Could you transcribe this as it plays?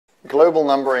global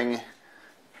numbering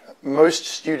most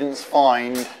students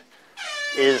find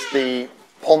is the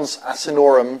pons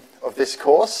asinorum of this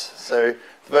course. So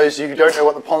for those of you who don't know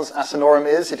what the pons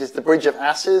asinorum is, it is the bridge of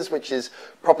asses, which is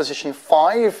proposition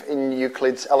 5 in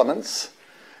Euclid's Elements.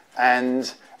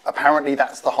 And apparently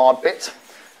that's the hard bit.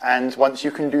 And once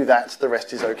you can do that, the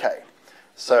rest is okay.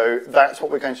 So that's what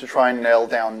we're going to try and nail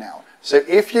down now. So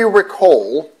if you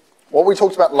recall, what we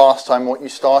talked about last time, what you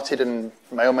started and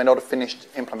may or may not have finished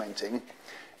implementing,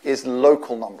 is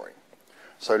local numbering.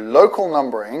 So local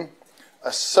numbering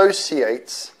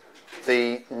associates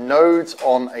the nodes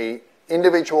on an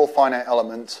individual finite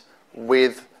element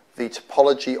with the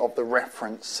topology of the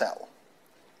reference cell.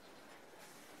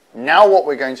 Now what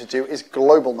we're going to do is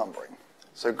global numbering.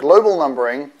 So global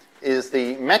numbering is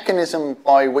the mechanism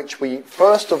by which we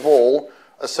first of all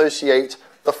associate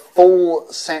the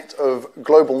full set of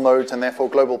global nodes and therefore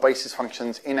global basis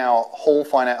functions in our whole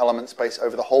finite element space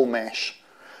over the whole mesh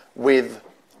with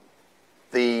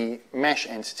the mesh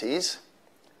entities.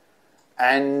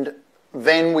 And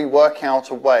then we work out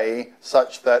a way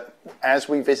such that as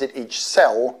we visit each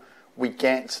cell, we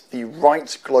get the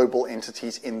right global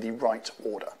entities in the right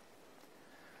order.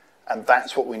 And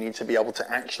that's what we need to be able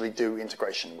to actually do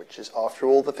integration, which is, after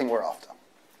all, the thing we're after.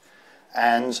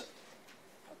 And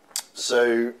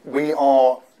so we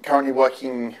are currently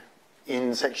working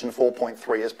in section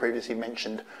 4.3, as previously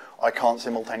mentioned. I can't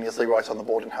simultaneously write on the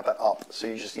board and have that up, so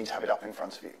you just need to have it up in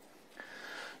front of you.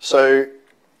 So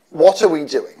what are we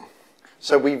doing?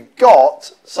 So we've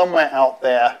got somewhere out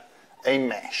there a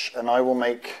mesh, and I will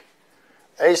make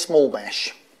a small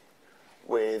mesh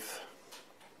with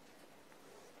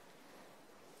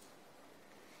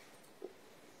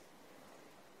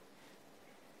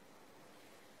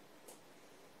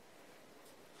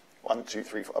one, two,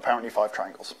 three, four, apparently 5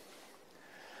 triangles.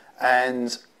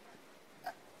 And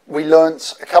we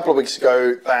learnt a couple of weeks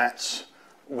ago that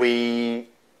we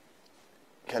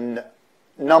can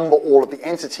number all of the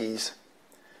entities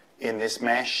in this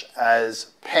mesh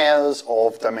as pairs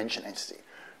of dimension entity.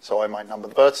 So I might number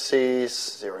the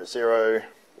vertices, 0, 0,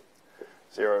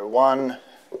 0, 1,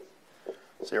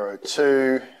 0,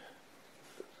 2,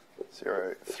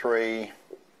 0, 3,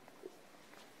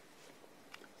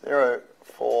 0,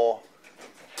 4,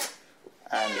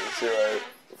 and 0,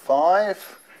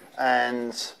 5.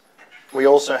 And we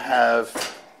also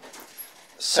have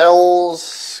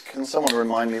cells. Can someone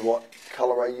remind me what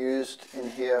color I used in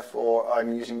here for?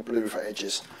 I'm using blue for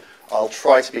edges. I'll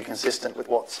try to be consistent with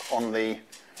what's on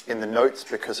in the notes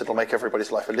because it'll make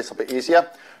everybody's life a little bit easier.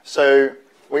 So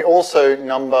we also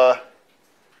number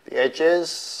the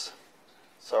edges.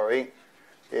 Sorry,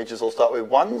 the edges all start with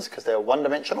 1s because they're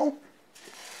one-dimensional.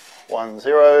 1,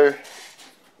 0,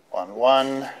 1,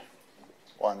 1,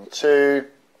 1, 2,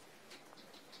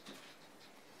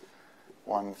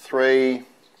 1, 3,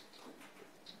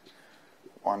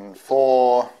 1,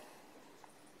 4, 1,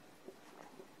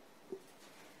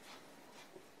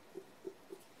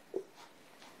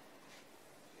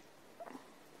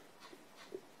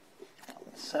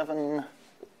 7,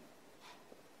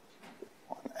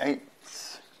 1, 8,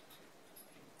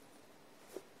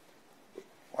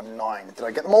 1, 9. Did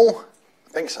I get them all?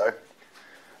 I think so.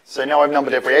 So now I've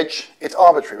numbered every edge. It's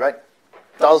arbitrary, right?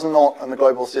 Does not, in the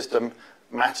global system,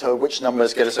 matter which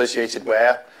numbers get associated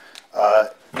where.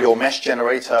 Your mesh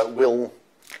generator will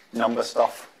number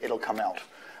stuff. It'll come out.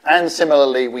 And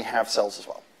similarly, we have cells as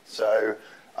well. So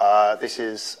this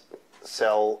is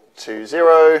cell 2,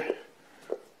 0,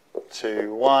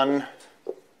 2, 1,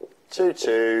 2,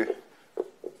 2,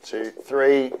 2,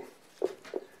 3,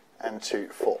 and 2,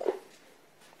 4.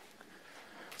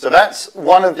 So that's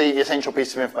one of the essential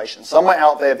pieces of information. Somewhere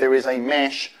out there, there is a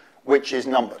mesh which is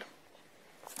numbered.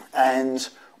 And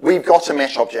we've got a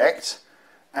mesh object,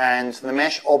 and the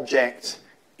mesh object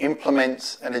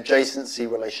implements an adjacency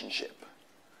relationship.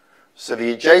 So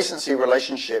the adjacency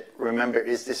relationship, remember,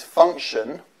 is this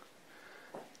function,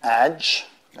 adj.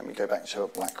 Let me go back to a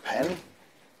black pen.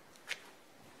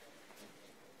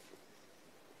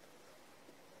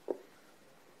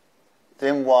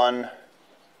 dim1,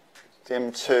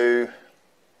 dim2,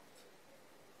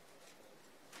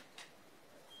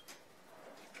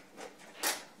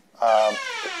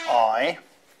 I,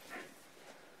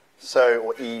 so,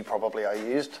 or E probably I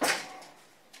used.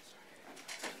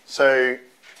 So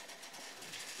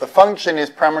the function is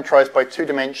parameterized by 2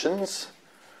 dimensions.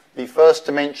 The first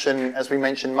dimension, as we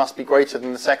mentioned, must be greater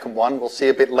than the second one. We'll see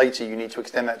a bit later you need to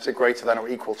extend that to greater than or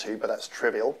equal to, but that's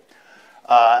trivial.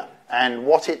 And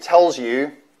what it tells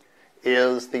you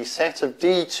is the set of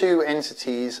D2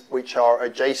 entities which are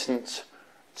adjacent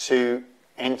to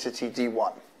entity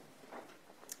D1.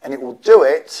 and it will do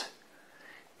it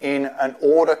in an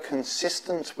order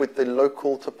consistent with the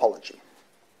local topology.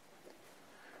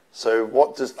 So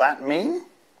what does that mean?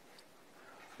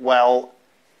 Well,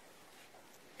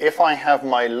 if I have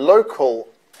my local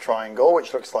triangle,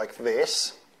 which looks like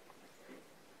this,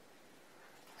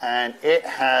 and it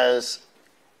has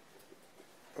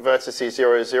vertices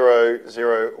 0, 0,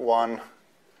 0, 1,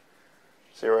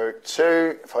 0,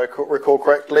 2, if I recall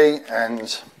correctly,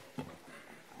 and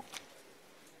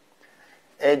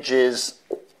edges,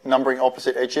 numbering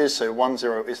opposite edges, so 1,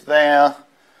 0 is there,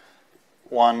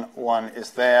 1, 1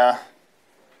 is there,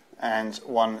 and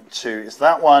 1, 2 is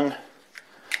that one,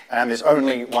 and there's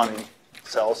only one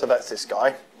cell, so that's this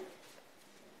guy.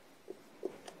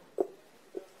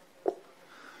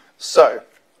 So,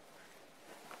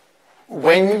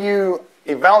 when you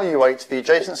evaluate the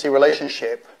adjacency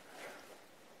relationship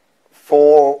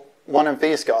for one of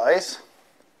these guys,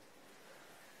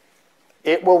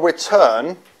 it will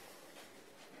return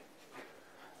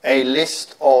a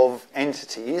list of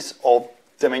entities of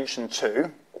dimension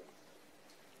 2.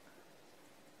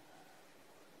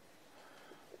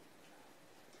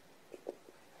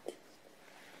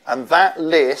 And that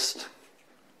list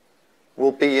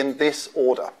will be in this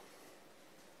order.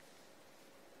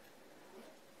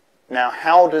 Now,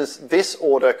 how does this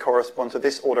order correspond to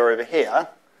this order over here?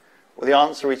 Well, the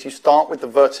answer is you start with the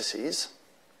vertices.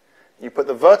 You put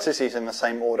the vertices in the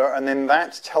same order, and then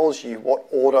that tells you what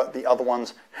order the other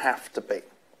ones have to be.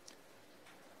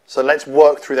 So let's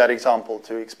work through that example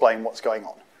to explain what's going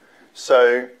on.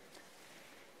 So,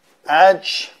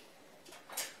 edge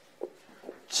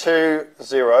 2,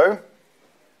 0,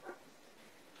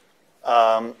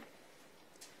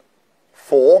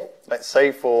 4, let's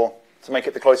say to make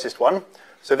it the closest one.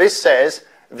 So this says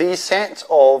the set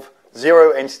of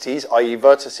 0 entities, i.e.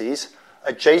 vertices,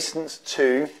 adjacent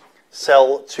to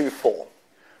cell 2, 4.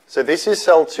 So this is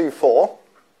cell 2, 4,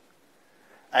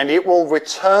 and it will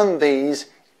return these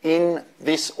in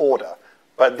this order.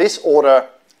 But this order,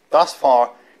 thus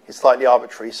far, is slightly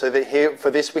arbitrary. So that here,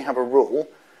 for this, we have a rule,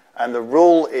 and the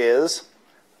rule is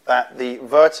that the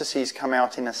vertices come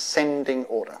out in ascending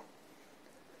order.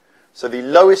 So the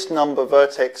lowest number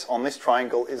vertex on this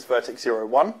triangle is vertex 0,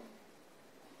 1.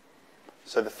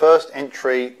 So the first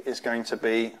entry is going to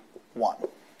be 1.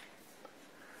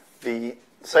 The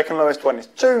second lowest one is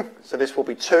 2, so this will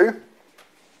be 2.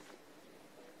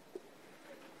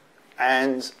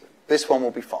 And this one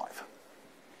will be 5.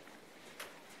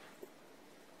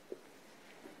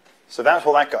 So that's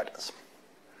what that guy does.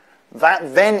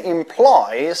 That then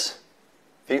implies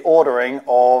the ordering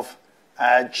of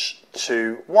edge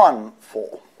 2, 1,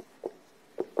 4.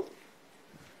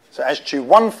 So edge 2,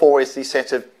 1, 4 is the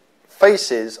set of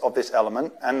faces of this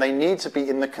element, and they need to be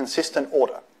in the consistent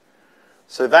order.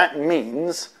 So that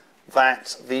means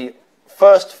that the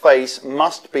first face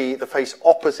must be the face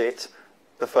opposite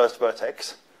the first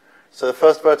vertex. So the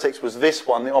first vertex was this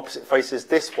one, the opposite face is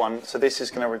this one, so this is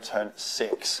going to return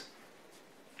 6.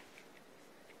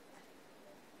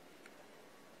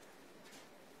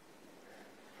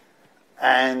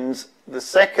 And the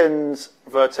second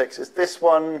vertex is this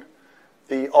one,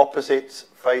 the opposite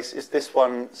face is this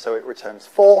one, so it returns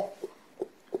 4,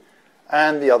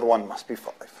 and the other one must be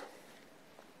 5.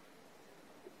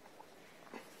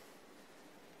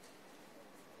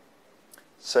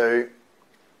 So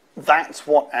that's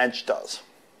what edge does.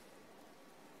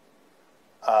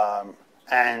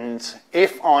 And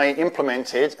if I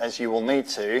implemented, as you will need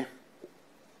to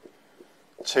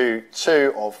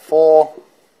 2 of 4,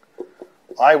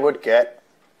 I would get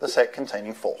the set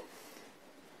containing 4.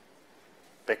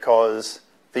 Because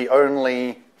the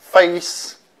only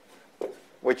face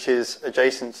which is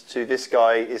adjacent to this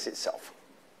guy is itself.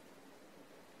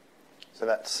 So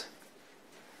that's,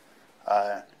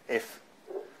 if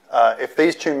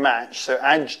these two match, so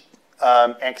edge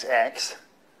xx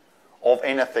of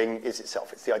anything is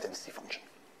itself. It's the identity function.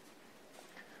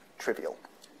 Trivial.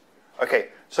 Okay,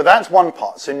 so that's one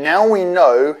part. So now we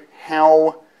know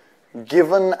how,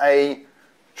 given a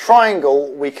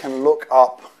triangle, we can look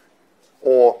up,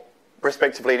 or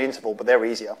respectively an interval, but they're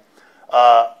easier,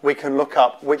 we can look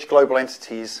up which global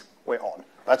entities we're on.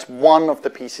 That's one of the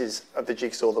pieces of the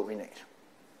jigsaw that we need.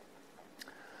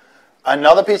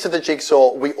 Another piece of the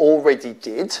jigsaw we already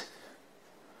did,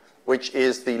 which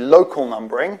is the local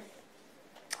numbering.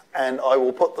 And I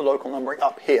will put the local numbering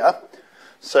up here.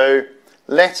 So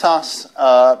let us,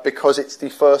 because it's the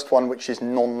first one which is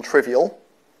non-trivial,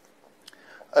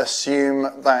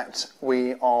 assume that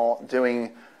we are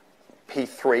doing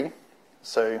P3,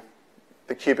 so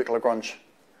the cubic Lagrange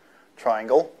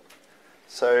triangle.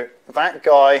 So that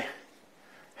guy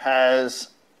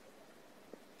has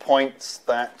points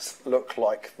that look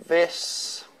like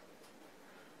this.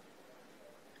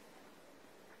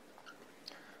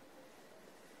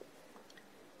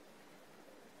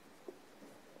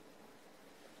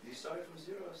 You started from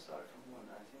 0 or start from 1?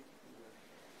 I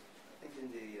think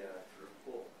in the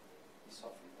report you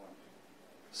start from 1.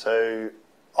 So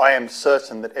I am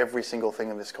certain that every single thing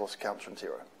in this course counts from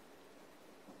 0.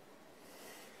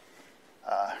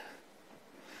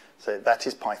 So that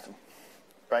is Python,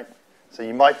 right? So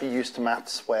you might be used to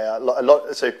maths where a lot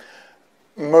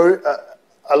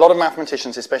of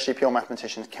mathematicians, especially pure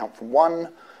mathematicians, count from 1.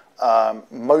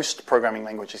 Most programming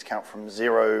languages count from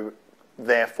 0.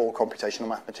 Therefore, computational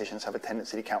mathematicians have a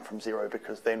tendency to count from 0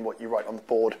 because then what you write on the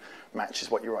board matches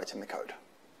what you write in the code.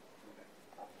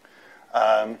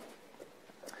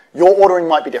 Your ordering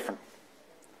might be different,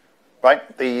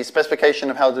 right? The specification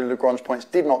of how to do Lagrange points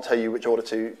did not tell you which order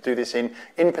to do this in.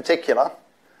 In particular,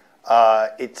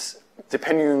 it's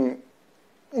depending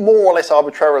more or less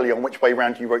arbitrarily on which way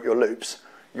round you wrote your loops,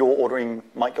 your ordering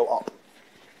might go up.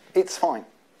 It's fine.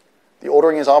 The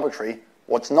ordering is arbitrary.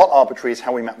 What's not arbitrary is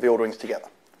how we map the orderings together.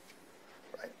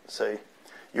 Right? So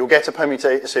you'll get a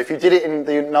permutation. So if you did it in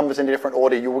the numbers in a different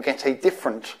order, you will get a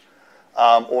different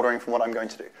ordering from what I'm going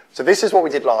to do. So this is what we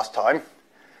did last time.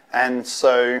 And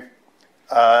so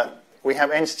we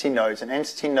have entity nodes. And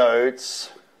entity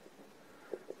nodes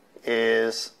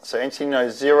is, so entity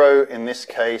node 0 in this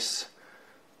case,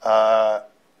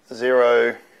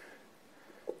 0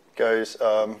 goes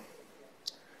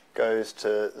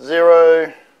to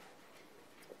 0.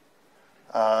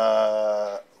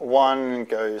 1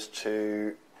 goes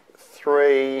to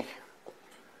 3.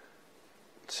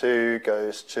 2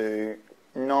 goes to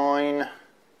 9.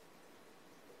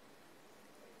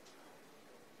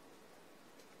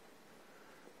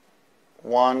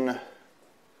 1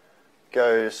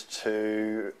 goes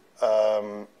to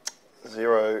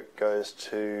 0 goes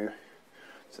to,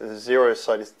 so the 0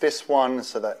 side is this one,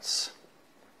 so that's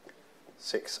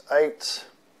 6, 8.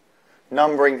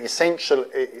 Numbering essentially,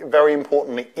 very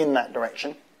importantly, in that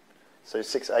direction. So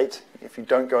 6, 8. If you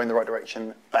don't go in the right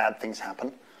direction, bad things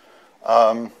happen.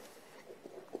 1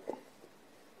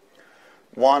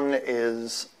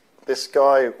 is this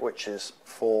guy, which is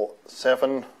 4,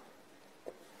 7.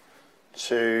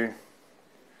 2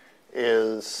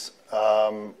 is,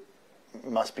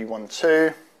 must be 1,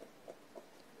 2.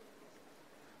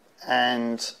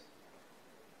 And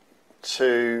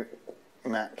 2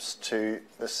 maps to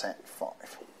the set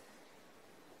 5.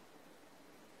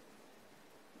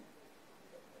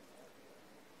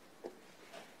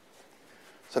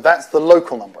 So that's the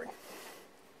local numbering.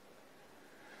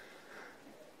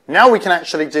 Now we can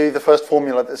actually do the first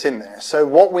formula that's in there. So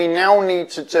what we now need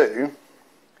to do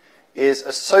is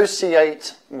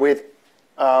associate with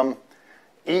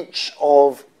each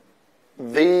of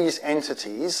these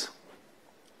entities,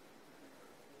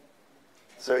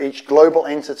 so each global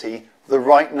entity, the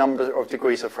right number of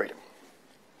degrees of freedom.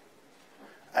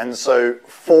 And so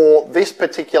for this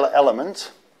particular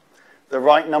element, the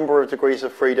right number of degrees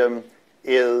of freedom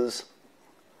is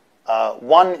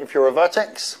 1 if you're a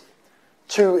vertex,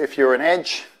 2 if you're an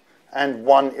edge, and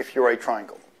 1 if you're a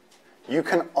triangle. You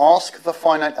can ask the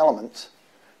finite element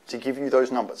to give you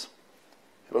those numbers.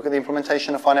 If you look at the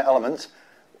implementation of finite element,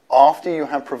 after you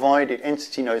have provided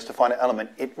entity nodes to finite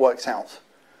element, it works out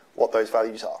what those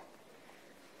values are.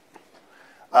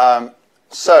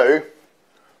 So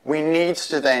we need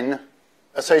to then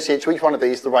associate to each one of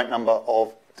these the right number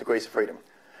of degrees of freedom.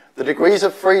 The degrees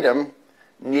of freedom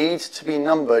need to be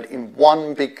numbered in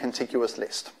one big contiguous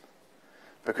list,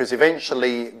 because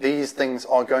eventually these things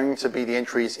are going to be the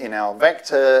entries in our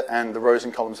vector and the rows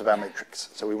and columns of our matrix.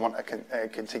 So we want a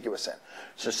contiguous set.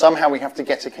 So somehow we have to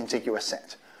get a contiguous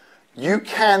set. You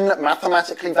can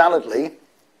mathematically validly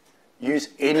use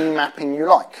any mapping you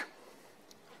like.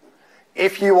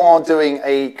 If you are doing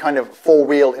a kind of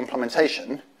for-real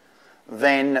implementation,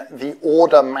 then the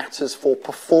order matters for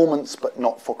performance but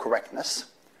not for correctness.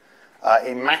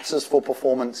 It matters for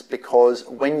performance because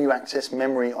when you access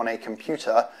memory on a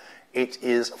computer, it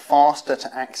is faster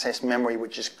to access memory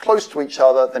which is close to each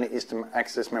other than it is to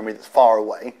access memory that's far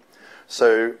away.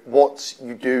 So what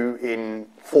you do in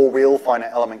for-real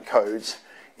finite element codes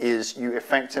is you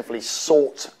effectively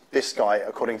sort this guy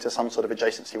according to some sort of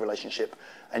adjacency relationship,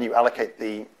 and you allocate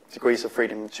the degrees of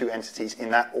freedom to entities in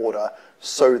that order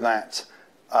so that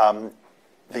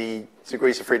the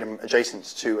degrees of freedom adjacent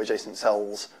to adjacent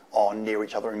cells are near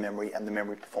each other in memory, and the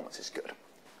memory performance is good.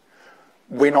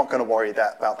 We're not going to worry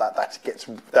about that.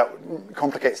 That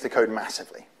complicates the code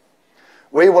massively.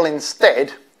 We will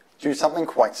instead do something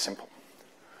quite simple.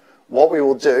 What we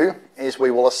will do is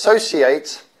we will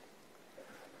associate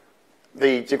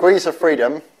the degrees of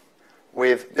freedom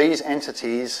with these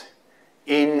entities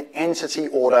in entity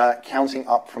order, counting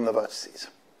up from the vertices.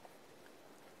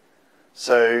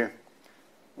 So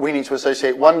we need to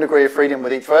associate 1 degree of freedom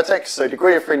with each vertex. So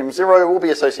degree of freedom 0 will be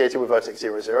associated with vertex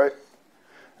 0, 0.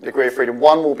 Degree of freedom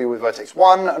 1 will be with vertex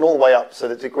 1, and all the way up, so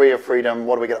the degree of freedom,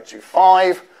 what do we get up to,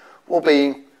 5, will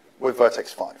be with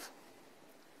vertex 5.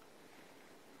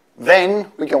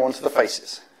 Then we go on to the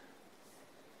faces.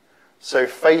 So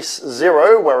face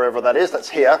 0, wherever that is, that's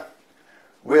here,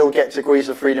 we'll get degrees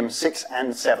of freedom 6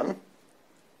 and 7.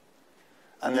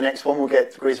 And the next one will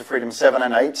get degrees of freedom 7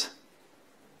 and 8.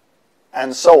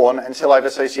 And so on until I've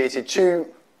associated 2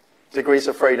 degrees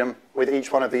of freedom with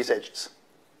each one of these edges.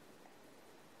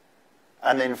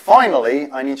 And then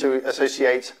finally, I need to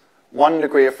associate 1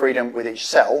 degree of freedom with each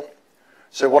cell.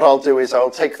 So what I'll do is I'll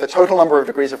take the total number of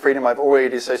degrees of freedom I've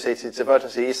already associated to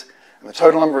vertices, and the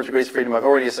total number of degrees of freedom I've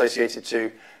already associated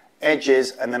to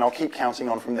edges, and then I'll keep counting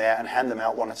on from there and hand them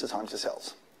out one at a time to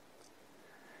cells.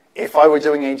 If I were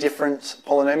doing a different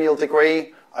polynomial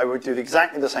degree, I would do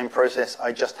exactly the same process.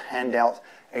 I just hand out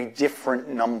a different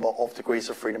number of degrees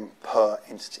of freedom per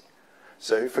entity.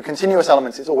 So for continuous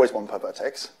elements, it's always 1 per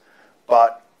vertex.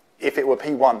 But if it were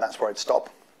P1, that's where I'd stop.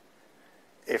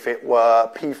 If it were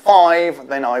P5,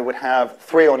 then I would have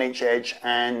 3 on each edge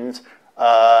and,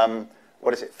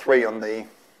 3 on the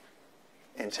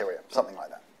interior, something like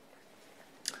that.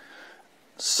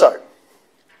 So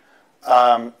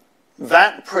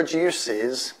that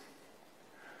produces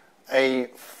a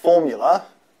formula,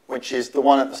 which is the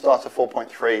one at the start of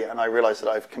 4.3, and I realize that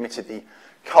I've committed the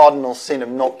cardinal sin of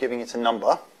not giving it a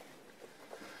number.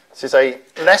 This is a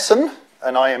lesson,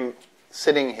 and I am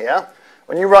sitting here.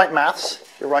 When you write maths,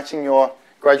 if you're writing your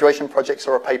graduation projects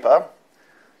or a paper,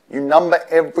 you number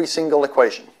every single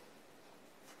equation.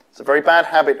 It's a very bad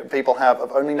habit that people have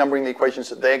of only numbering the equations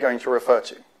that they're going to refer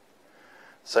to.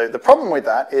 So the problem with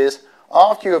that is,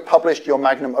 after you have published your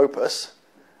magnum opus,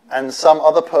 and some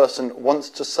other person wants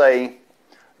to say,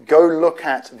 go look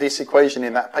at this equation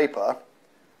in that paper,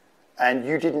 and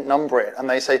you didn't number it, and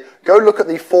they say, go look at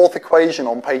the 4th equation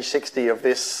on page 60 of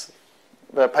this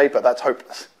paper, that's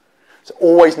hopeless. So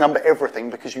always number everything,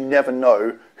 because you never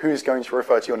know who's going to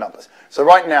refer to your numbers. So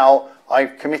right now,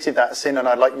 I've committed that sin, and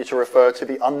I'd like you to refer to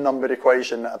the unnumbered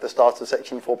equation at the start of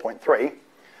section 4.3,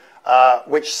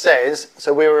 which says,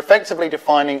 so we're effectively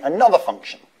defining another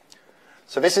function.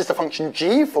 So this is the function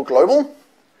g for global,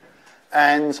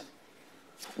 and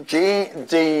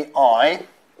gdi,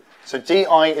 so di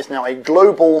is now a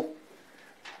global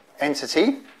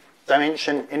entity,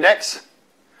 dimension index.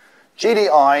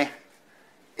 gdi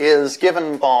is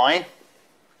given by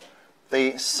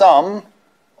the sum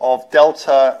of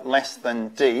delta less than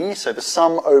d, so the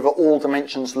sum over all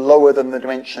dimensions lower than the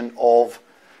dimension of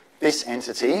this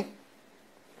entity,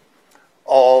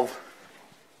 of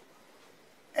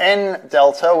n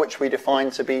delta, which we define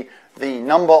to be the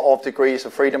number of degrees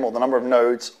of freedom, or the number of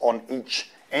nodes on each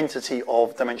entity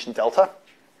of dimension delta.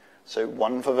 So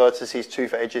 1 for vertices, 2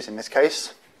 for edges in this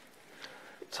case,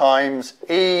 times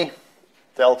e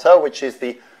delta, which is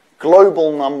the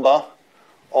global number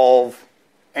of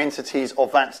entities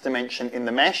of that dimension in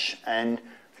the mesh. And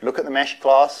if you look at the mesh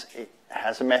class, it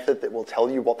has a method that will tell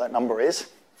you what that number is.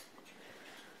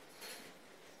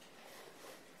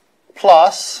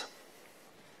 Plus,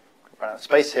 run out of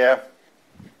space here,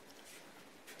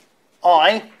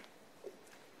 I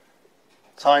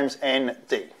times nd.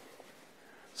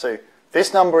 So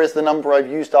this number is the number I've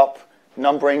used up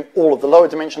numbering all of the lower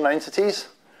dimensional entities,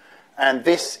 and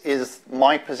this is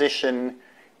my position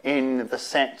in the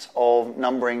set of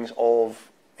numberings of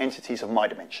entities of my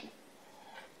dimension.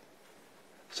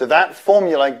 So that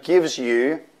formula gives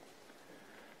you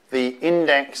the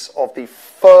index of the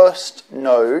first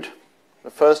node,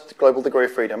 the first global degree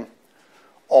of freedom,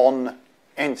 on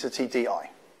entity di.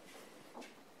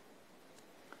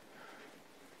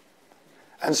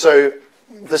 And so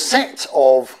the set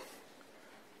of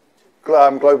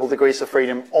global degrees of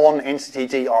freedom on entity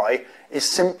di is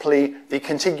simply the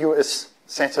contiguous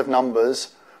set of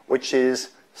numbers, which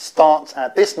starts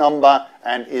at this number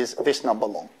and is this number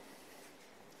long.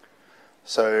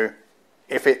 So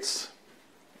if it's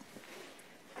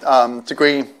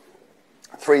degree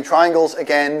 3 triangles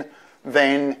again,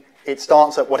 then it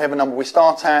starts at whatever number we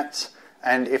start at,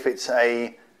 and if it's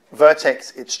a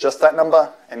vertex, it's just that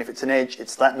number, and if it's an edge,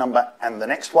 it's that number and the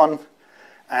next one,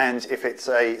 and if it's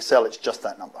a cell, it's just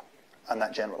that number, and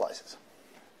that generalizes.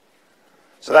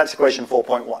 So that's equation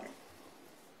 4.1.